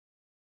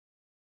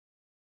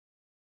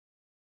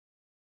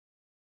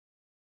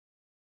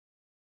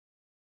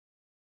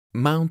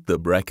Mount the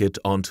bracket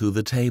onto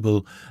the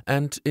table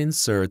and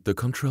insert the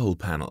control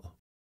panel.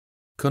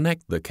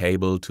 Connect the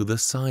cable to the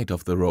side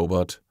of the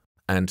robot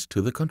and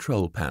to the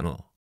control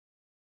panel.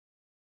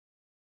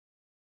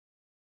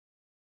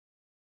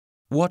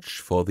 Watch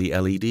for the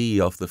LED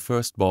of the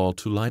first ball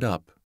to light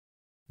up.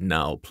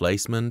 Now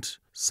placement,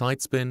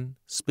 side spin,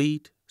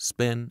 speed,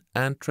 spin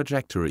and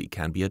trajectory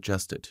can be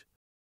adjusted.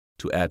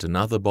 To add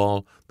another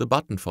ball, the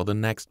button for the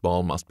next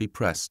ball must be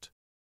pressed.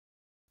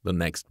 The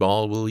next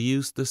ball will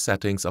use the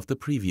settings of the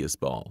previous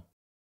ball.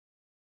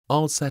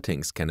 All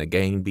settings can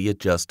again be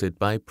adjusted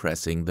by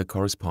pressing the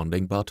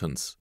corresponding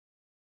buttons.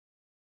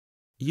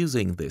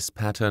 Using this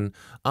pattern,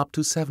 up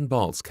to 7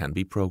 balls can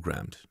be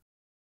programmed.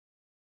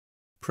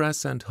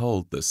 Press and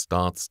hold the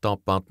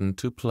Start-Stop button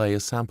to play a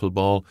sample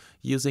ball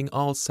using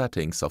all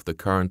settings of the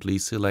currently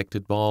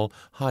selected ball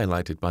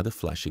highlighted by the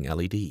flashing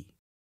LED.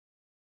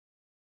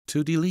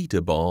 To delete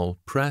a ball,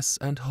 press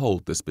and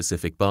hold the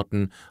specific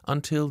button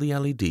until the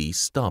LED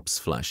stops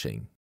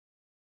flashing.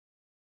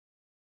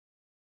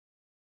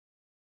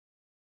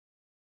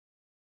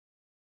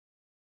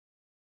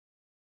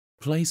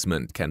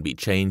 Placement can be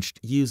changed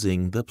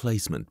using the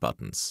placement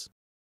buttons.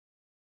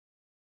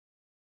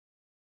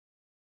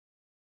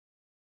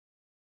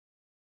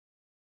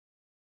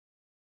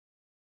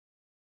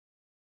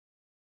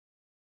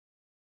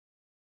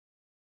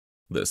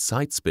 The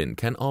side spin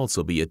can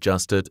also be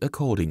adjusted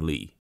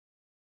accordingly.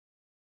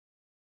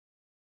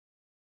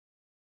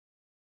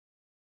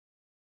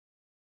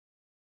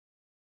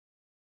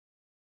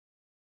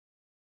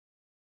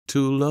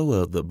 To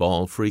lower the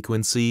ball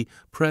frequency,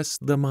 press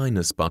the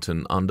minus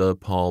button under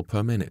ball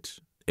per minute.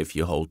 If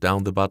you hold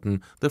down the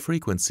button, the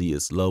frequency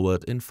is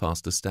lowered in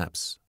faster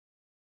steps.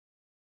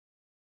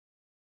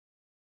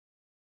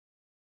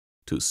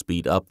 To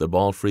speed up the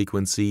ball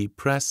frequency,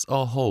 press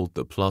or hold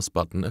the plus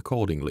button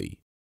accordingly.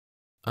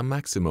 A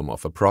maximum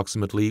of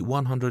approximately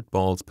 100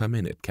 balls per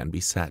minute can be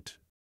set.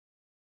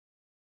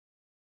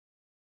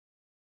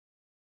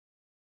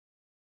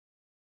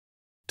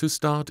 To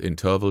start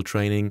interval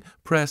training,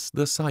 press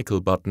the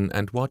cycle button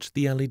and watch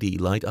the LED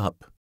light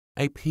up.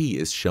 A P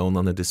is shown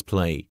on a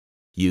display.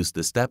 Use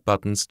the step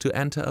buttons to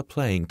enter a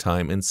playing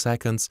time in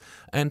seconds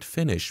and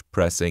finish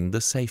pressing the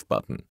save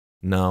button.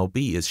 Now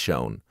B is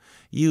shown.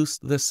 Use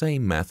the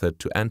same method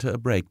to enter a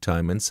break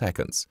time in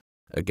seconds.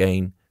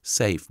 Again,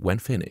 save when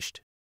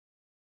finished.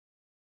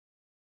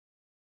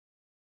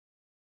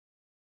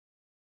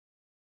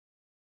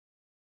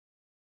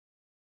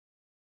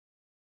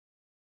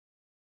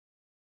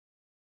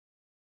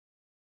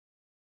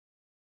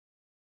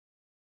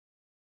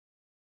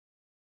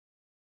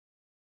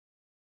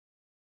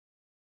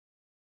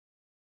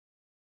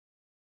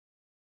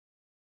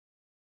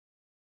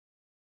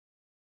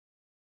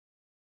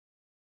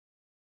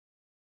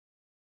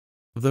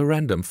 The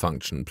random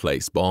function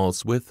plays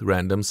balls with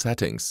random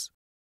settings.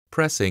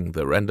 Pressing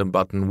the random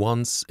button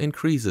once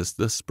increases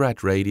the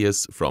spread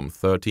radius from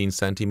 13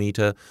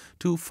 cm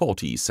to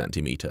 40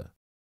 cm.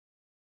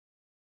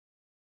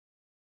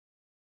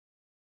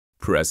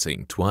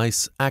 Pressing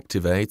twice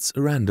activates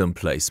random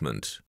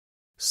placement.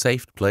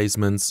 Saved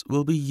placements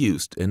will be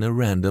used in a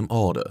random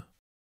order.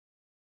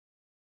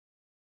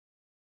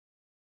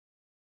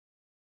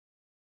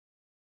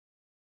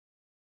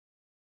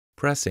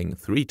 Pressing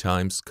 3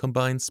 times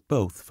combines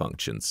both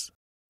functions.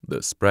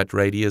 The spread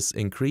radius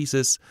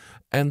increases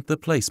and the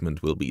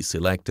placement will be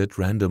selected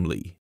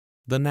randomly.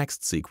 The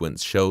next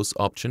sequence shows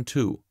option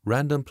 2,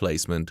 random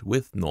placement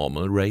with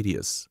normal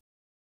radius.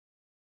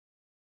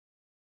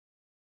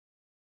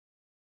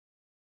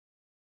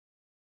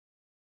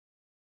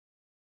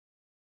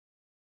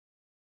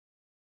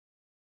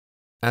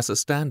 As a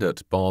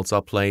standard, balls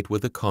are played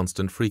with a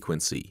constant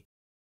frequency.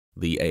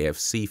 The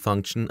AFC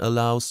function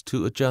allows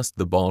to adjust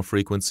the ball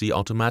frequency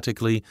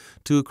automatically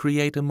to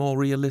create a more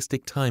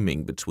realistic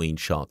timing between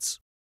shots.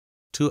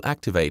 To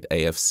activate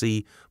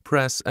AFC,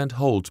 press and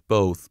hold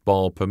both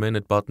ball per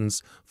minute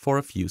buttons for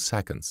a few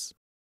seconds.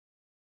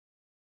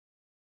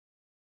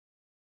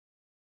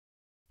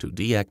 To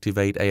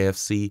deactivate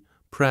AFC,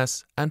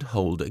 press and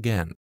hold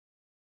again.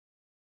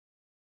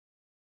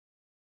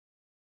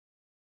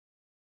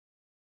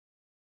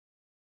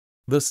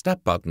 The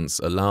step buttons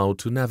allow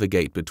to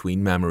navigate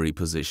between memory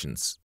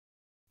positions.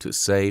 To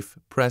save,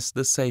 press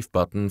the Save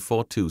button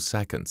for 2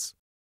 seconds.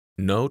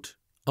 Note,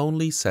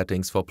 only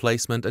settings for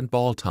placement and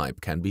ball type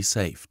can be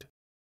saved.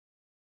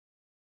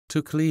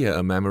 To clear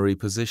a memory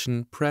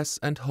position, press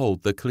and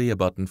hold the Clear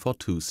button for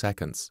 2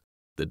 seconds.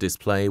 The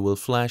display will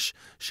flash,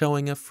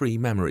 showing a free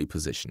memory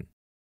position.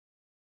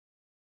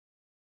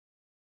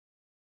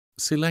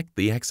 Select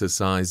the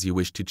exercise you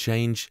wish to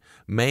change,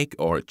 make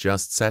or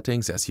adjust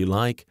settings as you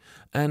like,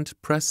 and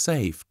press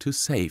Save to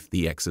save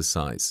the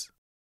exercise.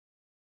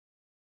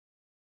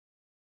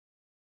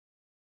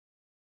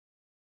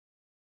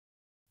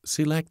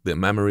 Select the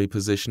memory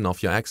position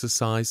of your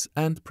exercise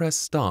and press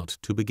Start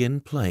to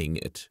begin playing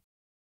it.